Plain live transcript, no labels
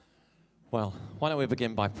Well, why don't we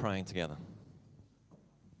begin by praying together?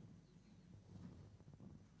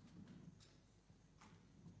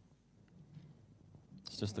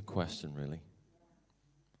 It's just a question, really.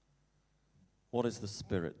 What is the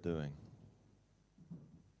Spirit doing?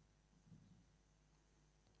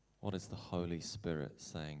 What is the Holy Spirit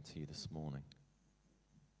saying to you this morning?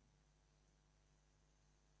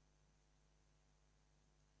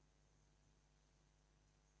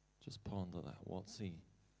 Just ponder that. What's he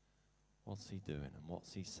doing, and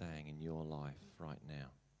what's he saying in your life right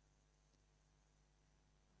now?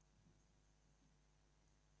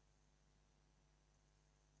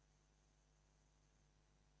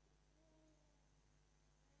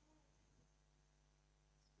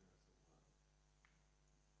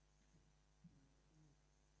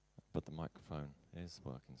 But the microphone is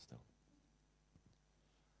working still.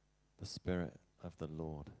 The Spirit of the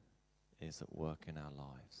Lord is at work in our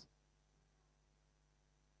lives.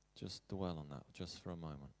 Just dwell on that just for a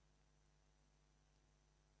moment.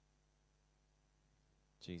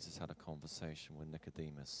 Jesus had a conversation with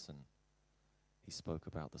Nicodemus, and he spoke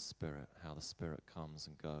about the Spirit, how the Spirit comes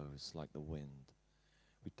and goes like the wind.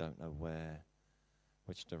 We don't know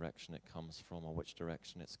which direction it comes from or which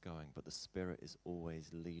direction it's going, but the Spirit is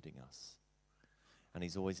always leading us. And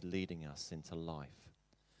he's always leading us into life.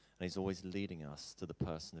 And he's always leading us to the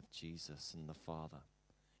person of Jesus and the Father.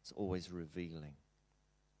 It's always revealing.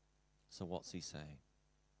 So what's he saying?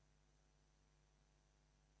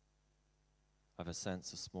 I have a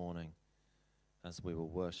sense this morning as we were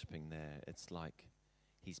worshiping there, it's like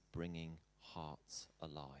he's bringing hearts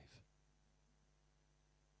alive.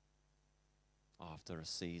 After a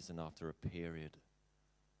season, after a period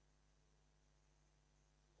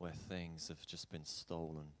where things have just been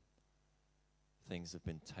stolen, things have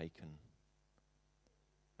been taken,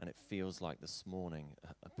 and it feels like this morning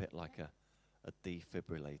a bit like a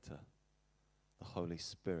defibrillator. The Holy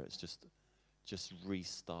Spirit's just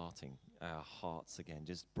restarting our hearts again,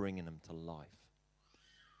 just bringing them to life.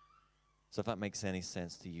 So if that makes any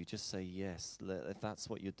sense to you, just say yes. If that's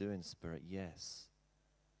what you're doing, Spirit, yes.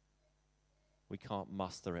 We can't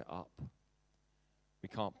muster it up. We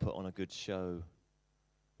can't put on a good show.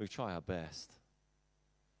 We try our best.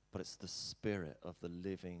 But it's the Spirit of the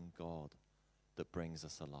living God that brings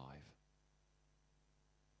us alive.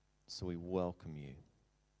 So we welcome you.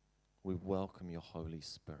 We welcome your Holy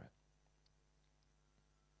Spirit.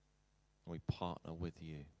 We partner with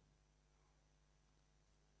you.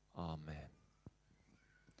 Amen.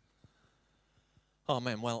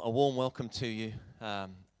 Amen. Well, a warm welcome to you.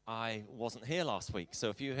 I wasn't here last week, so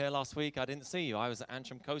if you were here last week, I didn't see you. I was at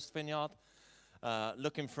Antrim Coast Vineyard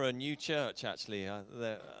looking for a new church, actually.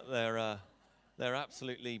 They're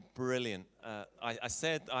absolutely brilliant.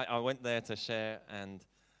 I went there to share, and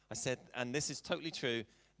I said, and this is totally true,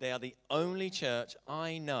 they are the only church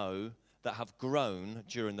I know that have grown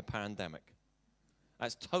during the pandemic.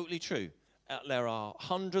 That's totally true. There are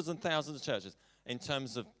hundreds and thousands of churches. In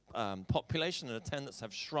terms of population and attendance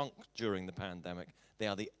have shrunk during the pandemic. They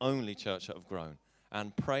are the only church that have grown.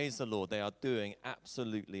 And praise the Lord, they are doing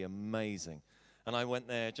absolutely amazing. And I went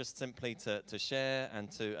there just simply to share and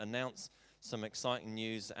to announce some exciting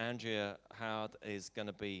news. Andrea Howard is going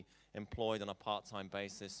to be employed on a part-time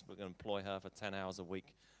basis. We're going to employ her for 10 hours a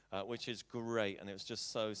week, which is great. And it was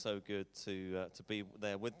just so good to be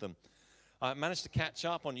there with them. I managed to catch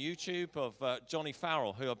up on YouTube of Johnny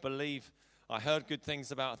Farrell, who I believe I heard good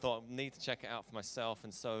things about. I thought I need to check it out for myself,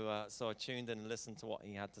 and so I tuned in and listened to what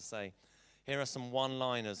he had to say. Here are some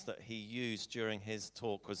one-liners that he used during his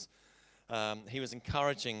talk. He was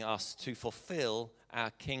encouraging us to fulfill our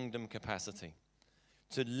kingdom capacity,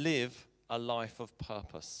 to live a life of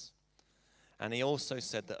purpose. And he also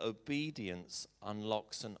said that obedience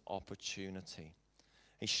unlocks an opportunity.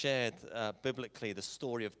 He shared biblically the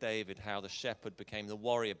story of David, how the shepherd became the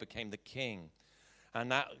warrior, became the king. And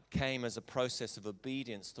that came as a process of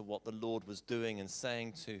obedience to what the Lord was doing and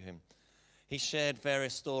saying to him. He shared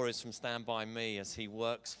various stories from Stand By Me as he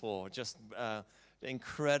works for, just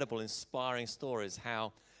incredible, inspiring stories,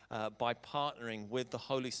 how by partnering with the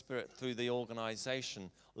Holy Spirit through the organization,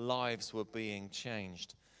 lives were being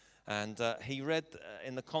changed. And he read,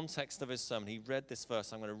 in the context of his sermon, he read this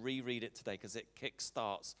verse. I'm going to reread it today because it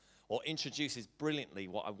kickstarts or introduces brilliantly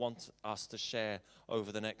what I want us to share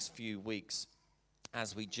over the next few weeks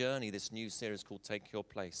as we journey this new series called Take Your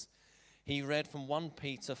Place. He read from 1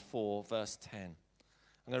 Peter 4, verse 10.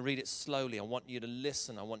 I'm going to read it slowly. I want you to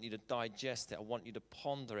listen. I want you to digest it. I want you to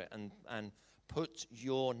ponder it and put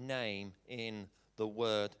your name in the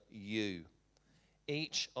word you.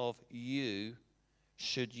 Each of you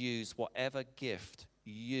should use whatever gift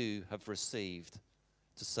you have received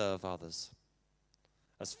to serve others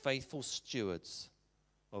as faithful stewards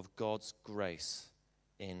of God's grace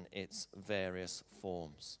in its various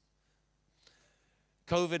forms.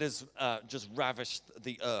 COVID has just ravished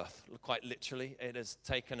the earth, quite literally. It has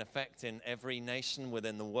taken effect in every nation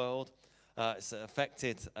within the world. It's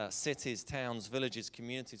affected cities, towns, villages,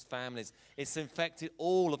 communities, families. It's infected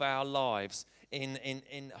all of our lives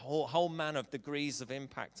in whole manner of degrees of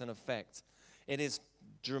impact and effect. It has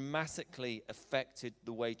dramatically affected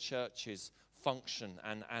the way churches function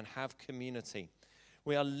and have community.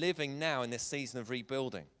 We are living now in this season of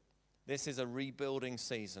rebuilding. This is a rebuilding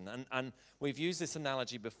season. And we've used this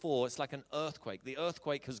analogy before. It's like an earthquake. The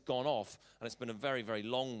earthquake has gone off, and it's been a very, very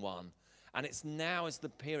long one. And it's now is the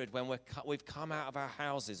period when we've come out of our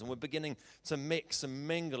houses and we're beginning to mix and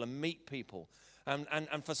mingle and meet people. And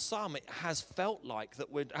for some, it has felt like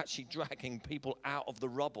that we're actually dragging people out of the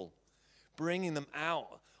rubble, bringing them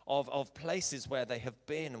out of places where they have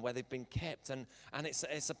been and where they've been kept. And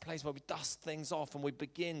it's a place where we dust things off and we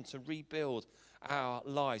begin to rebuild our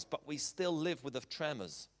lives. But we still live with the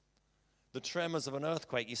tremors. The tremors of an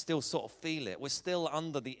earthquake, you still sort of feel it. We're still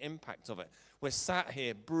under the impact of it. We're sat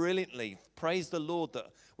here brilliantly. Praise the Lord that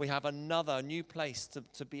we have a new place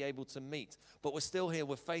to be able to meet. But we're still here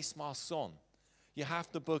with face masks on. You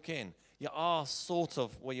have to book in. You are sort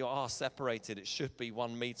of, well, you are separated. It should be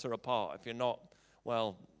 1 meter apart. If you're not,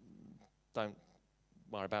 well, don't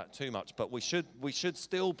worry about it too much. But we should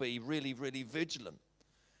still be really, really vigilant.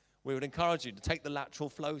 We would encourage you to take the lateral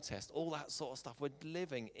flow test, all that sort of stuff. We're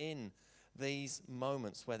living in these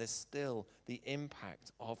moments where there's still the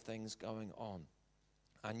impact of things going on.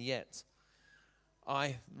 And yet,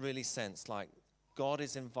 I really sense like God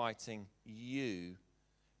is inviting you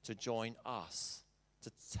to join us,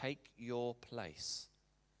 to take your place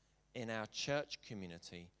in our church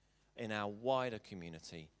community, in our wider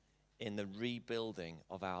community, in the rebuilding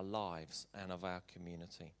of our lives and of our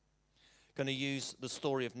community. Going to use the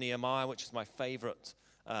story of Nehemiah, which is my favorite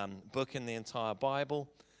book in the entire Bible.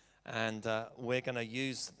 And we're going to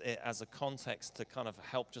use it as a context to kind of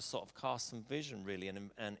help just sort of cast some vision, really,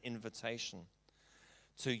 and an invitation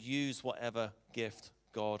to use whatever gift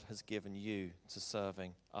God has given you to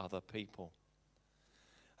serving other people.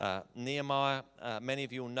 Nehemiah, many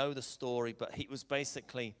of you will know the story, but he was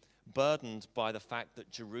basically burdened by the fact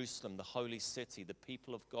that Jerusalem, the holy city, the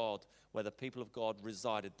people of God, where the people of God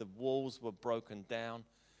resided, the walls were broken down.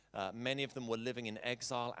 Many of them were living in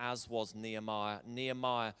exile, as was Nehemiah.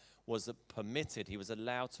 Nehemiah was permitted, he was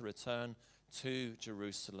allowed to return to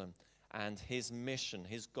Jerusalem. And his mission,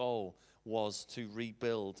 his goal was to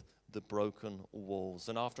rebuild the broken walls.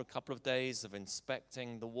 And after a couple of days of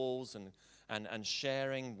inspecting the walls and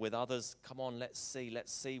sharing with others, come on, let's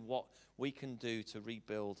see what we can do to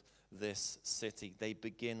rebuild this city. They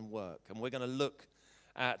begin work. And we're going to look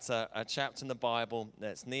at a chapter in the Bible.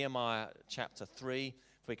 That's Nehemiah chapter 3,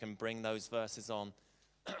 if we can bring those verses on.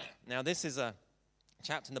 Now, this is a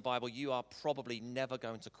chapter in the Bible you are probably never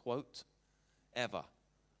going to quote, ever,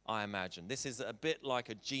 I imagine. This is a bit like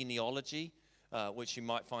a genealogy, which you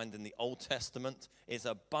might find in the Old Testament. It's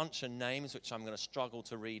a bunch of names, which I'm going to struggle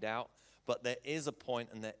to read out. But there is a point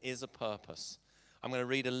and there is a purpose. I'm going to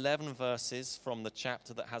read 11 verses from the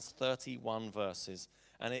chapter that has 31 verses.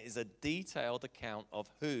 And it is a detailed account of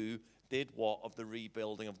who did what of the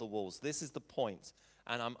rebuilding of the walls. This is the point.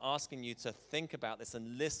 And I'm asking you to think about this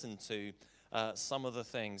and listen to some of the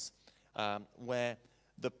things where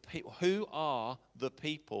who are the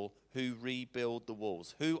people who rebuild the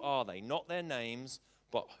walls? Who are they? Not their names,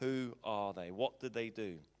 but who are they? What did they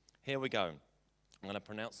do? Here we go. I'm going to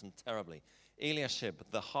pronounce them terribly. Eliashib,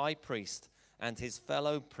 the high priest, and his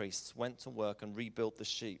fellow priests went to work and rebuilt the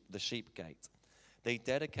sheep gate. They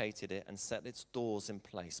dedicated it and set its doors in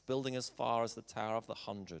place, building as far as the Tower of the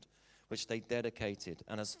 100, which they dedicated,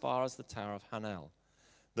 and as far as the Tower of Hanel.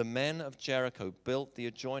 The men of Jericho built the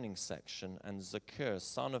adjoining section, and Zakur,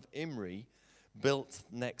 son of Imri, built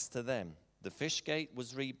next to them. The fish gate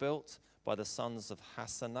was rebuilt by the sons of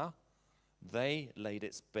Hassanah. They laid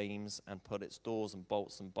its beams and put its doors and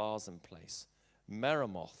bolts and bars in place.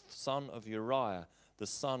 Meremoth, son of Uriah, the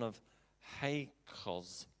son of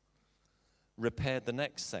Hakoz, repaired the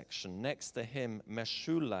next section. Next to him,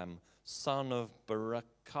 Meshullam, son of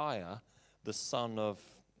Berechiah, the son of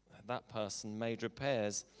that person, made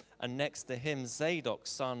repairs. And next to him, Zadok,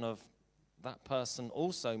 son of that person,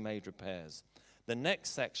 also made repairs. The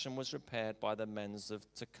next section was repaired by the men of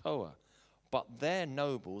Tekoa. But their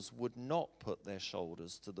nobles would not put their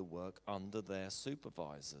shoulders to the work under their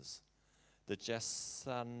supervisors. The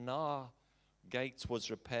Jessanah gate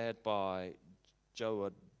was repaired by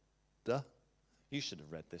Joadah. You should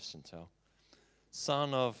have read this, Chantel.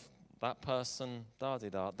 son of that person,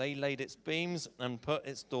 da-di-da. They laid its beams and put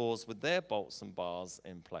its doors with their bolts and bars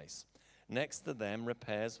in place. Next to them,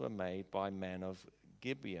 repairs were made by men of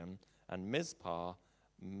Gibeon and Mizpah,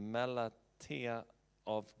 Melatiah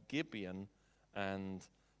of Gibeon, and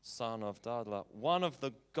son of Dadla. One of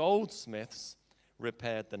the goldsmiths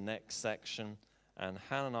repaired the next section, and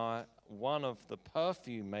Hananiah, one of the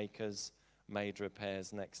perfume makers, made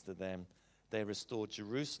repairs next to them. They restored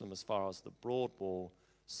Jerusalem as far as the broad wall,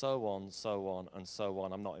 so on, and so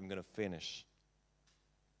on. I'm not even going to finish.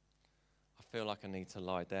 I feel like I need to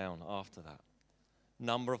lie down after that.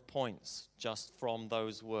 Number of points just from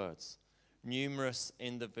those words. Numerous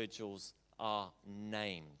individuals are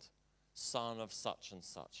named. Son of such and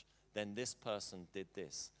such. Then this person did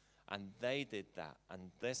this, and they did that,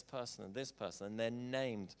 and this person, and they're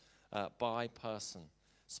named by person.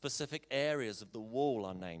 Specific areas of the wall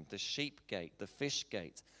are named: the sheep gate, the fish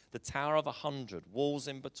gate, the Tower of 100, walls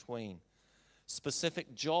in between.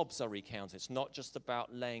 Specific jobs are recounted. It's not just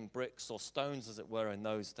about laying bricks or stones, as it were, in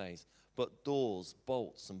those days, but doors,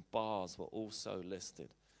 bolts, and bars were also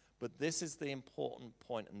listed. But this is the important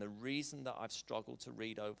point, and the reason that I've struggled to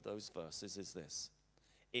read over those verses is this.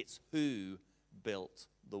 It's who built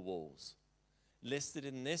the walls. Listed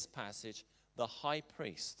in this passage, the high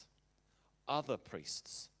priest, other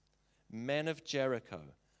priests, men of Jericho,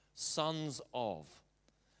 sons of,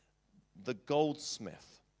 the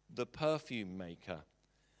goldsmith, the perfume maker,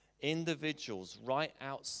 individuals right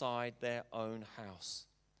outside their own house.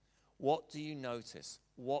 What do you notice?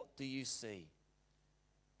 What do you see?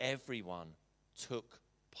 Everyone took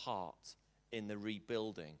part in the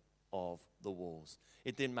rebuilding of the walls.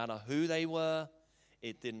 It didn't matter who they were.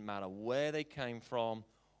 It didn't matter where they came from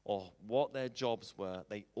or what their jobs were.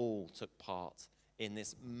 They all took part in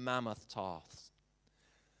this mammoth task.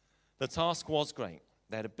 The task was great.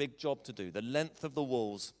 They had a big job to do. The length of the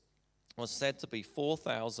walls was said to be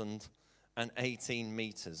 4,018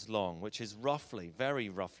 meters long, which is roughly, very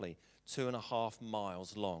roughly, 2.5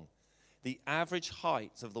 miles long. The average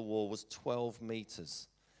height of the wall was 12 meters.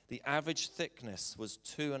 The average thickness was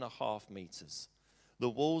 2.5 meters. The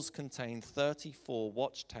walls contained 34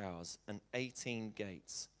 watchtowers and 18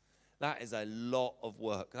 gates. That is a lot of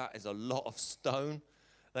work. That is a lot of stone.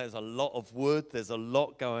 There's a lot of wood. There's a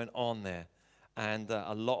lot going on there. And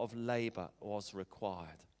a lot of labor was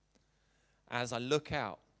required. As I look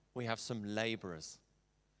out, we have some laborers.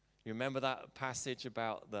 You remember that passage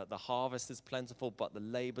about the harvest is plentiful, but the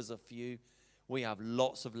labors are few? We have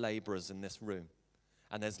lots of laborers in this room.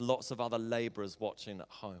 And there's lots of other laborers watching at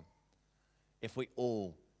home. If we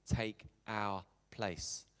all take our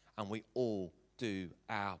place and we all do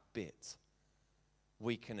our bit,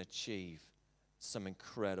 we can achieve some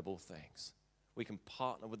incredible things. We can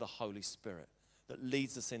partner with the Holy Spirit that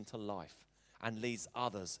leads us into life and leads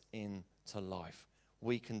others into life.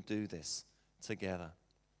 We can do this together.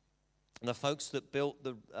 And the folks that built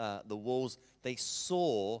the walls, they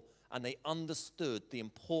saw and they understood the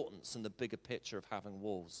importance and the bigger picture of having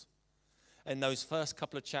walls. In those first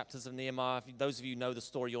couple of chapters of Nehemiah, those of you who know the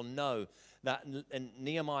story, you'll know that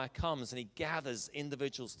Nehemiah comes and he gathers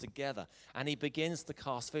individuals together and he begins to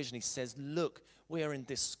cast vision. He says, look, we are in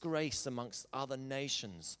disgrace amongst other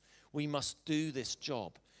nations. We must do this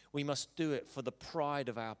job. We must do it for the pride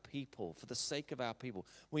of our people, for the sake of our people.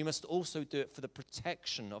 We must also do it for the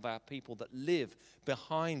protection of our people that live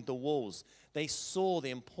behind the walls. They saw the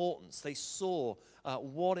importance. They saw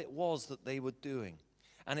what it was that they were doing.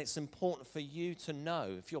 And it's important for you to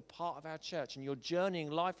know, if you're part of our church and you're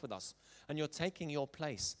journeying life with us and you're taking your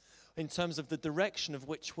place in terms of the direction of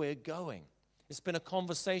which we're going. It's been a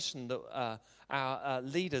conversation that our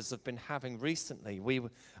leaders have been having recently. We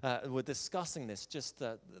were discussing this just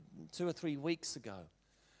 2 or 3 weeks ago.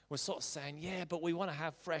 We're sort of saying, yeah, but we want to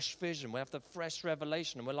have fresh vision. We have the fresh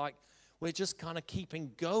revelation. And we're like, we're just kind of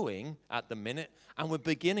keeping going at the minute, and we're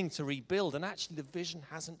beginning to rebuild. And actually, the vision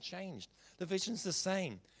hasn't changed. The vision's the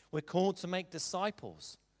same. We're called to make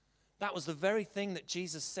disciples. That was the very thing that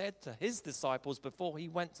Jesus said to his disciples before he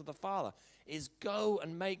went to the Father, is go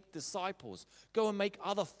and make disciples. Go and make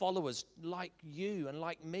other followers like you and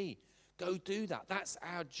like me. Go do that. That's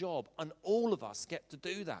our job. And all of us get to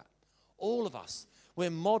do that. All of us. We're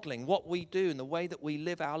modeling what we do, and the way that we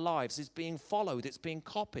live our lives is being followed. It's being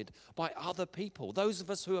copied by other people. Those of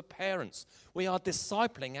us who are parents, we are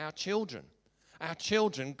discipling our children. Our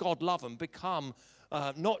children, God love them, become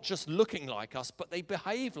not just looking like us, but they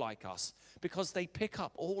behave like us because they pick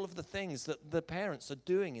up all of the things that the parents are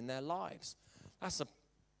doing in their lives.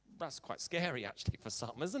 That's quite scary, actually, for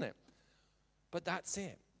some, isn't it? But that's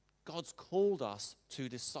it. God's called us to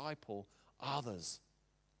disciple others.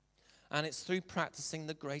 And it's through practicing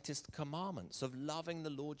the greatest commandments of loving the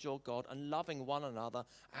Lord your God and loving one another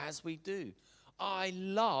as we do. I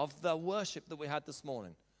love the worship that we had this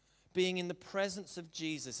morning. Being in the presence of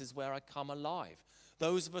Jesus is where I come alive.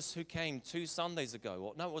 Those of us who came 2 Sundays ago,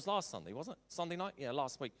 or no, it was last Sunday, wasn't it? Sunday night? Yeah,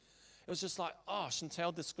 last week. It was just like,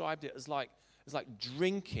 Chantel described it as like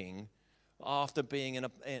drinking after being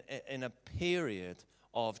in a period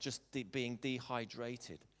of just being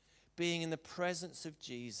dehydrated. Being in the presence of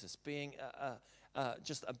Jesus, being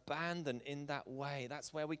just abandoned in that way.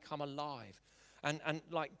 That's where we come alive. And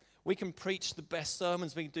like, we can preach the best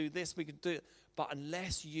sermons, we can do this, we can do it, but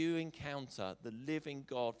unless you encounter the living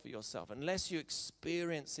God for yourself, unless you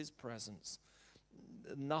experience his presence,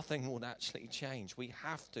 nothing will actually change. We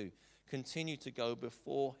have to continue to go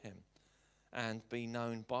before him and be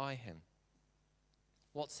known by him.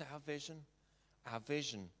 What's our vision? Our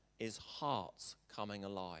vision is hearts coming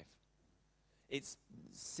alive. It's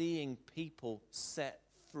seeing people set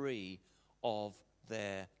free of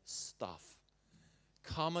their stuff.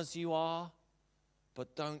 Come as you are,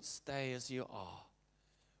 but don't stay as you are.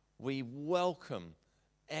 We welcome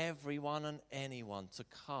everyone and anyone to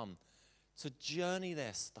come, to journey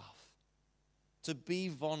their stuff, to be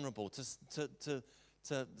vulnerable, to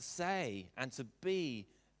say and to be,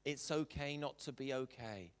 it's okay not to be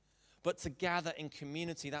okay. But to gather in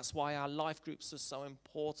community, that's why our life groups are so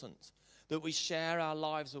important, that we share our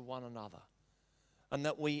lives with one another, and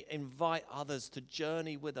that we invite others to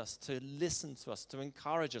journey with us, to listen to us, to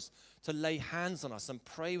encourage us, to lay hands on us and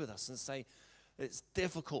pray with us and say, it's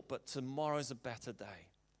difficult, but tomorrow's a better day.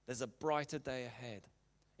 There's a brighter day ahead.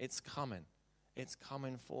 It's coming. It's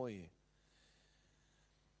coming for you.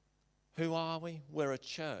 Who are we? We're a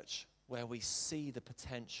church where we see the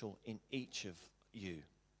potential in each of you.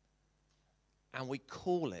 And we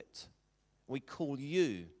call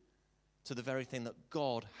you to the very thing that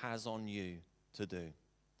God has on you to do.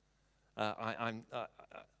 I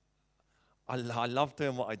love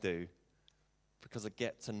doing what I do because I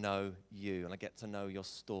get to know you and I get to know your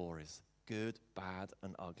stories, good, bad,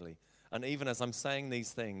 and ugly. And even as I'm saying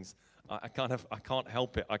these things, I can't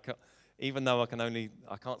help it. Even though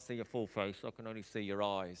I can't see your full face, I can only see your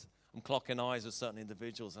eyes. I'm clocking eyes with certain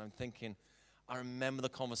individuals, and I'm thinking, I remember the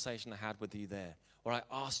conversation I had with you there, where I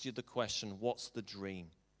asked you the question, what's the dream?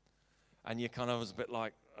 And you kind of was a bit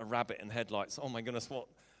like a rabbit in headlights. Oh my goodness, what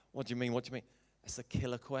do you mean? What do you mean? It's a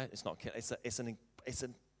killer question. It's not killer. It's a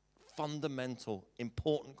fundamental,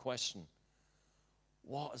 important question.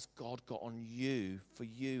 What has God got on you for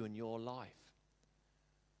you and your life?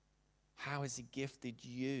 How has he gifted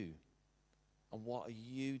you? And what are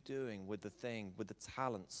you doing with the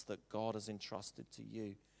talents that God has entrusted to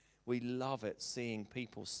you? We love it seeing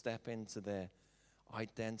people step into their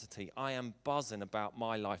identity. I am buzzing about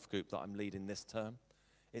my life group that I'm leading this term.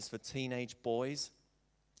 It's for teenage boys.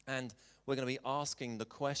 And we're going to be asking the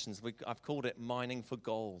questions. I've called it mining for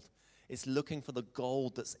gold. It's looking for the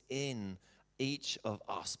gold that's in each of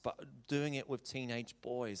us, but doing it with teenage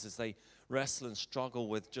boys as they wrestle and struggle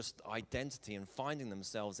with just identity and finding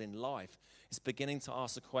themselves in life. It's beginning to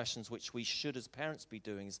ask the questions which we should as parents be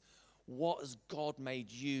doing is, what has God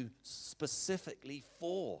made you specifically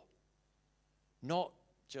for? Not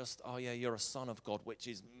just, oh yeah, you're a son of God, which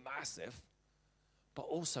is massive, but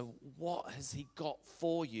also what has he got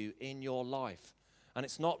for you in your life? And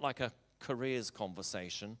it's not like a careers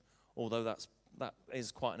conversation, although that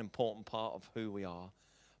is quite an important part of who we are,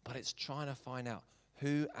 but it's trying to find out,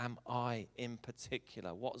 who am I in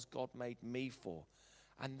particular? What has God made me for?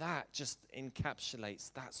 And that just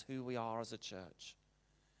encapsulates, that's who we are as a church.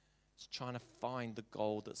 It's trying to find the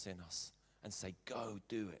gold that's in us and say, go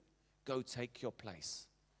do it. Go take your place.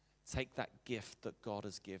 Take that gift that God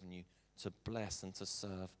has given you to bless and to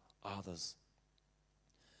serve others.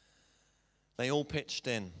 They all pitched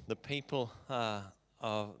in. The people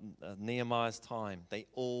of Nehemiah's time, they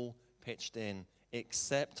all pitched in,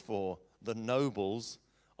 except for the nobles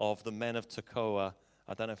of the men of Tekoa.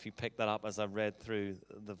 I don't know if you picked that up as I read through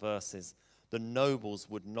the verses. The nobles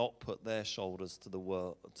would not put their shoulders to the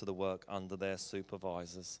work under their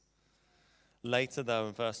supervisors. Later, though,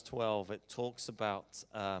 in verse 12, it talks about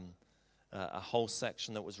a whole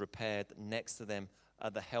section that was repaired next to them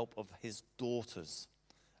at the help of his daughters.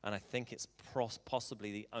 And I think it's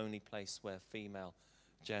possibly the only place where female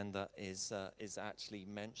gender is actually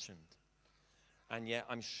mentioned. And yet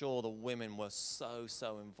I'm sure the women were so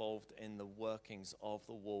involved in the workings of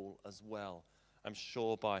the wall as well. I'm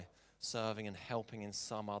sure by serving and helping in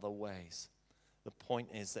some other ways. The point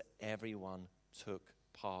is that everyone took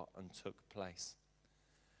part and took place.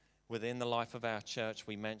 Within the life of our church,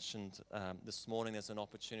 we mentioned this morning there's an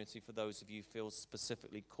opportunity for those of you who feel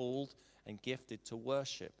specifically called and gifted to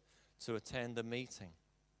worship, to attend a meeting.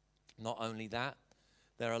 Not only that,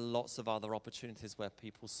 there are lots of other opportunities where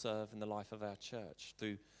people serve in the life of our church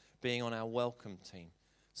through being on our welcome team,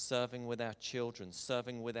 serving with our children,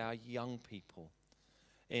 serving with our young people,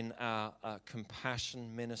 in our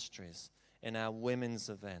compassion ministries, in our women's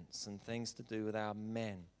events and things to do with our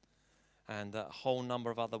men, and a whole number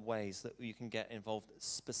of other ways that you can get involved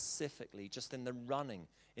specifically just in the running,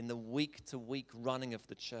 in the week-to-week running of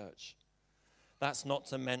the church. That's not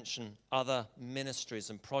to mention other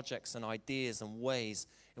ministries and projects and ideas and ways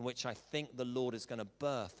in which I think the Lord is going to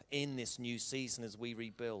birth in this new season as we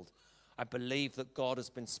rebuild. I believe that God has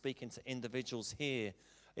been speaking to individuals here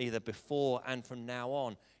either before and from now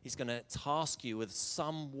on. He's going to task you with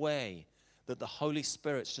some way that the Holy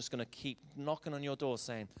Spirit's just going to keep knocking on your door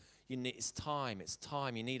saying, it's time,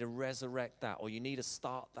 you need to resurrect that, or you need to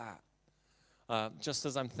start that. Just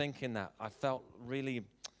as I'm thinking that, I felt really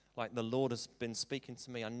like the Lord has been speaking to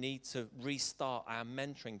me. I need to restart our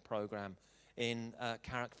mentoring program in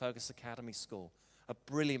Carrickfergus Academy School. A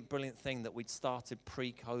brilliant, brilliant thing that we'd started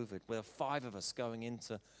pre-COVID. There were 5 of us going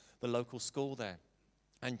into the local school there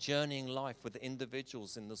and journeying life with the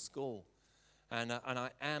individuals in the school. And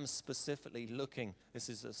I am specifically looking, this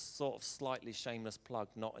is a sort of slightly shameless plug,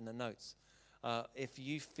 not in the notes. If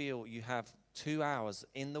you feel you have 2 hours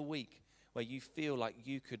in the week where you feel like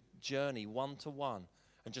you could journey one-to-one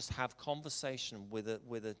and just have conversation with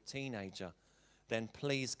a teenager, then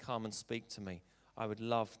please come and speak to me. I would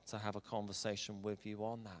love to have a conversation with you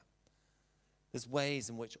on that. There's ways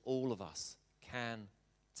in which all of us can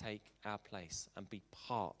take our place and be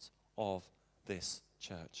part of this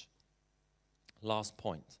church. Last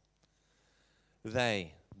point.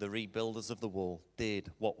 They, the rebuilders of the wall, did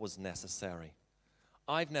what was necessary.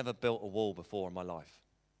 I've never built a wall before in my life.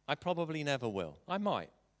 I probably never will. I might.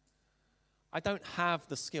 I don't have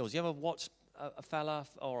the skills. You ever watch a fella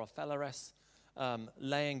or a fellaress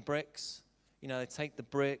laying bricks? You know, they take the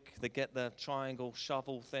brick, they get the triangle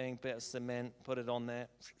shovel thing, bit of cement, put it on there,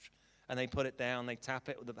 and they put it down, they tap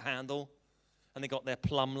it with the handle, and they got their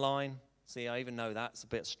plumb line. See, I even know that's a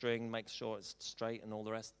bit of string, make sure it's straight and all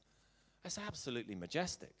the rest. It's absolutely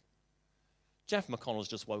majestic. Jeff McConnell's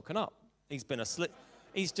just woken up. He's been asleep.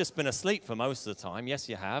 He's just been asleep for most of the time. Yes,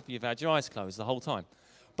 you have. You've had your eyes closed the whole time.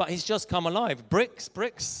 But he's just come alive. Bricks.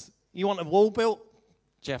 You want a wall built?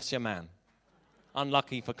 Jeff's your man.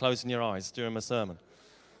 Unlucky for closing your eyes during my sermon.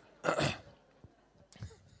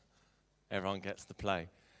 Everyone gets to play.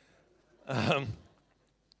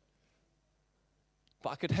 But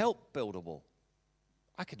I could help build a wall.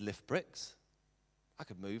 I could lift bricks. I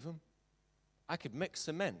could move them. I could mix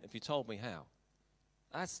cement if you told me how.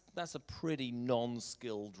 That's a pretty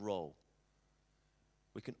non-skilled role.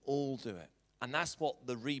 We can all do it. And that's what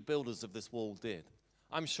the rebuilders of this wall did.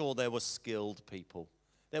 I'm sure there were skilled people.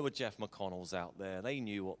 There were Jeff McConnells out there. They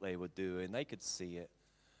knew what they were doing. They could see it.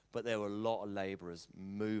 But there were a lot of laborers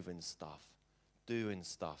moving stuff, doing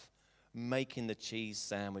stuff, making the cheese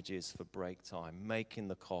sandwiches for break time, making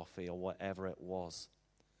the coffee or whatever it was.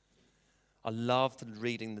 I loved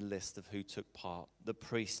reading the list of who took part. The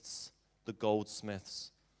priests, the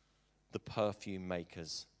goldsmiths, the perfume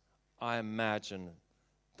makers. I imagine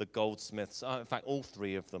the goldsmiths, in fact, all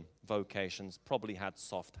 3 of them, vocations, probably had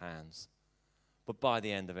soft hands. But by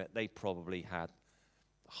the end of it, they probably had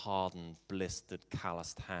hardened, blistered,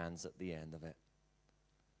 calloused hands at the end of it.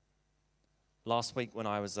 Last week when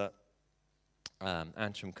I was at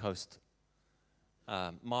Antrim Coast,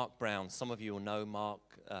 Mark Brown, some of you will know Mark.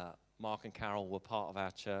 Mark and Carol were part of our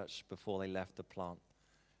church before they left the plant.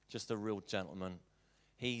 Just a real gentleman.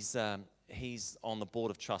 He's on the board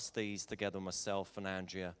of trustees together with myself and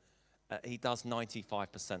Andrea. He does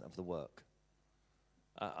 95% of the work.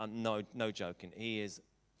 No joking. He is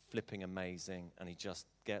flipping amazing, and he just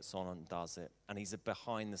gets on and does it. And he's a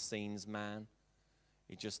behind-the-scenes man.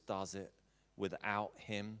 He just does it. Without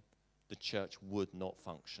him, the church would not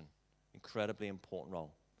function. Incredibly important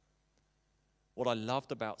role. What I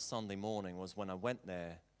loved about Sunday morning was when I went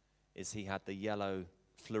there is he had the yellow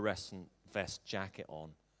fluorescent vest jacket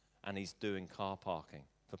on, and he's doing car parking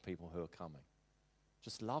for people who are coming.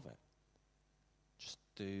 Just love it. Just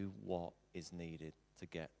do what is needed to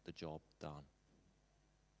get the job done.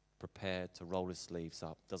 Prepared to roll his sleeves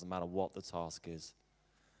up. Doesn't matter what the task is.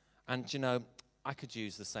 And, you know, I could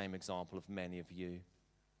use the same example of many of you.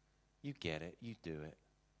 You get it. You do it.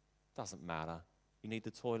 Doesn't matter. You need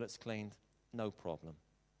the toilets cleaned? No problem.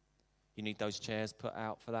 You need those chairs put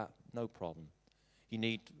out for that? No problem. You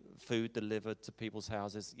need food delivered to people's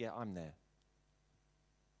houses? Yeah, I'm there.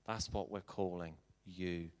 That's what we're calling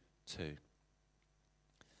you to.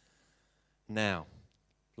 Now,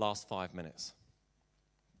 last 5 minutes.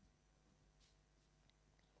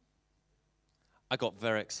 I got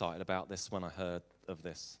very excited about this when I heard of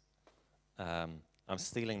this. I'm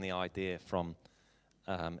stealing the idea from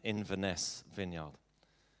Inverness Vineyard.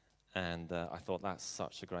 And I thought, that's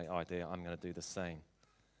such a great idea. I'm going to do the same.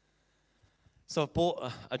 So I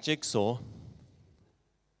bought a jigsaw.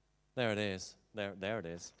 There it is. There it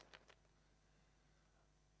is.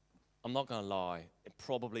 I'm not going to lie. It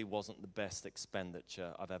probably wasn't the best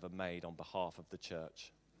expenditure I've ever made on behalf of the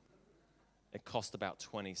church. It cost about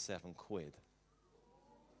 27 quid.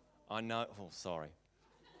 I know. Oh, sorry.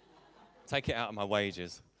 Take it out of my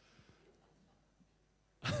wages.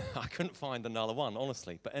 I couldn't find another one,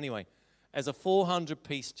 honestly. But anyway, there's a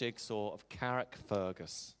 400-piece jigsaw of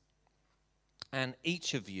Carrickfergus. And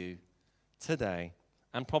each of you today,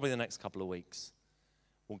 and probably the next couple of weeks,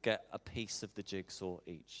 will get a piece of the jigsaw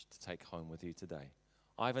each to take home with you today.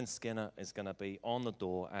 Ivan Skinner is going to be on the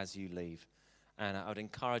door as you leave. And I would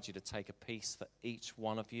encourage you to take a piece for each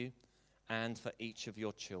one of you and for each of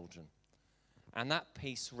your children. And that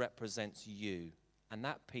piece represents you. And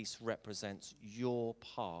that piece represents your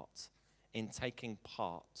part in taking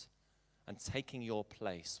part and taking your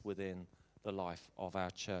place within the life of our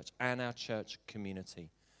church and our church community.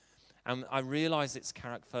 And I realize it's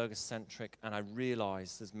Carrickfergus-centric, and I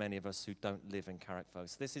realize there's many of us who don't live in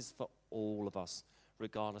Carrickfergus. This is for all of us,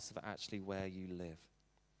 regardless of actually where you live.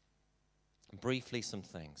 And briefly, some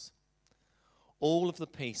things. All of the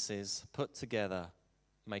pieces put together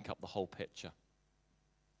make up the whole picture.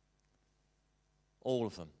 All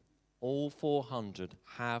of them. All 400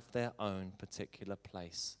 have their own particular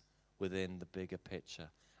place within the bigger picture.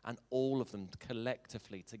 And all of them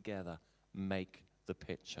collectively together make the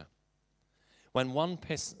picture. When one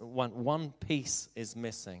piece is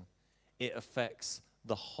missing, it affects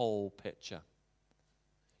the whole picture.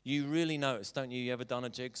 You really notice, don't you? You ever done a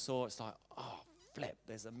jigsaw? It's like, oh, flip,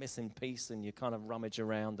 there's a missing piece, and you kind of rummage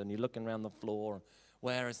around, and you're looking around the floor, and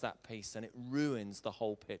where is that piece? And it ruins the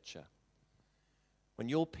whole picture. When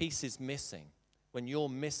your piece is missing, when you're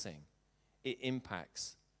missing, it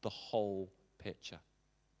impacts the whole picture.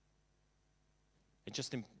 It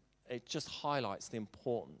just highlights the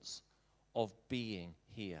importance of being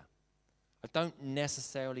here. I don't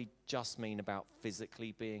necessarily just mean about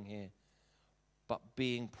physically being here, but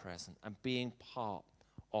being present and being part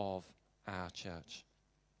of our church.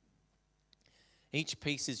 Each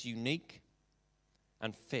piece is unique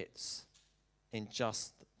and fits in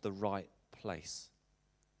just the right place.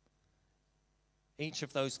 Each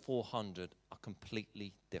of those 400 are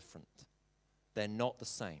completely different. They're not the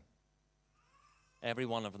same. Every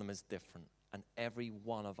one of them is different, and every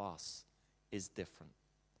one of us is different.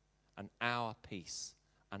 And our piece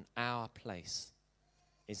and our place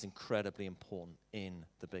is incredibly important in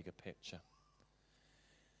the bigger picture.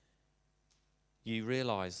 You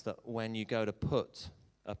realize that when you go to put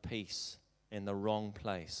a piece in the wrong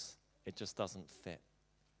place, it just doesn't fit,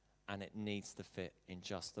 and it needs to fit in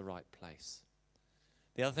just the right place.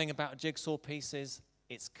 The other thing about a jigsaw piece is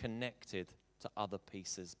it's connected to other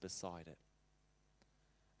pieces beside it.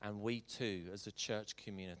 And we too, as a church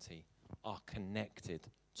community, are connected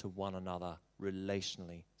to one another,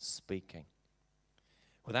 relationally speaking.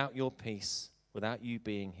 Without your piece, without you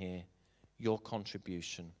being here, your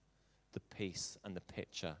contribution, the piece and the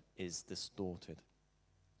picture is distorted.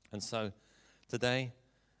 And so today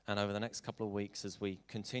and over the next couple of weeks, as we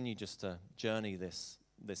continue just to journey this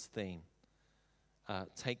theme,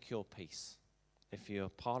 take your piece. If you're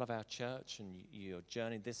part of our church and you're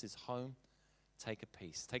journeying, this is home, take a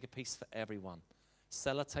piece. Take a piece for everyone.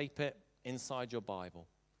 Sellotape it inside your Bible.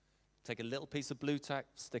 Take a little piece of blue tack,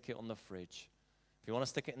 stick it on the fridge. If you want to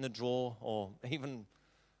stick it in the drawer, or even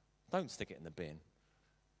don't stick it in the bin,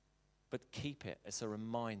 but keep it as a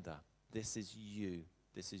reminder. This is you.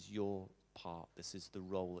 This is your part. This is the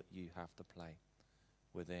role that you have to play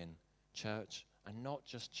within church, and not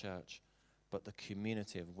just church, but the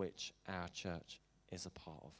community of which our church is a part of.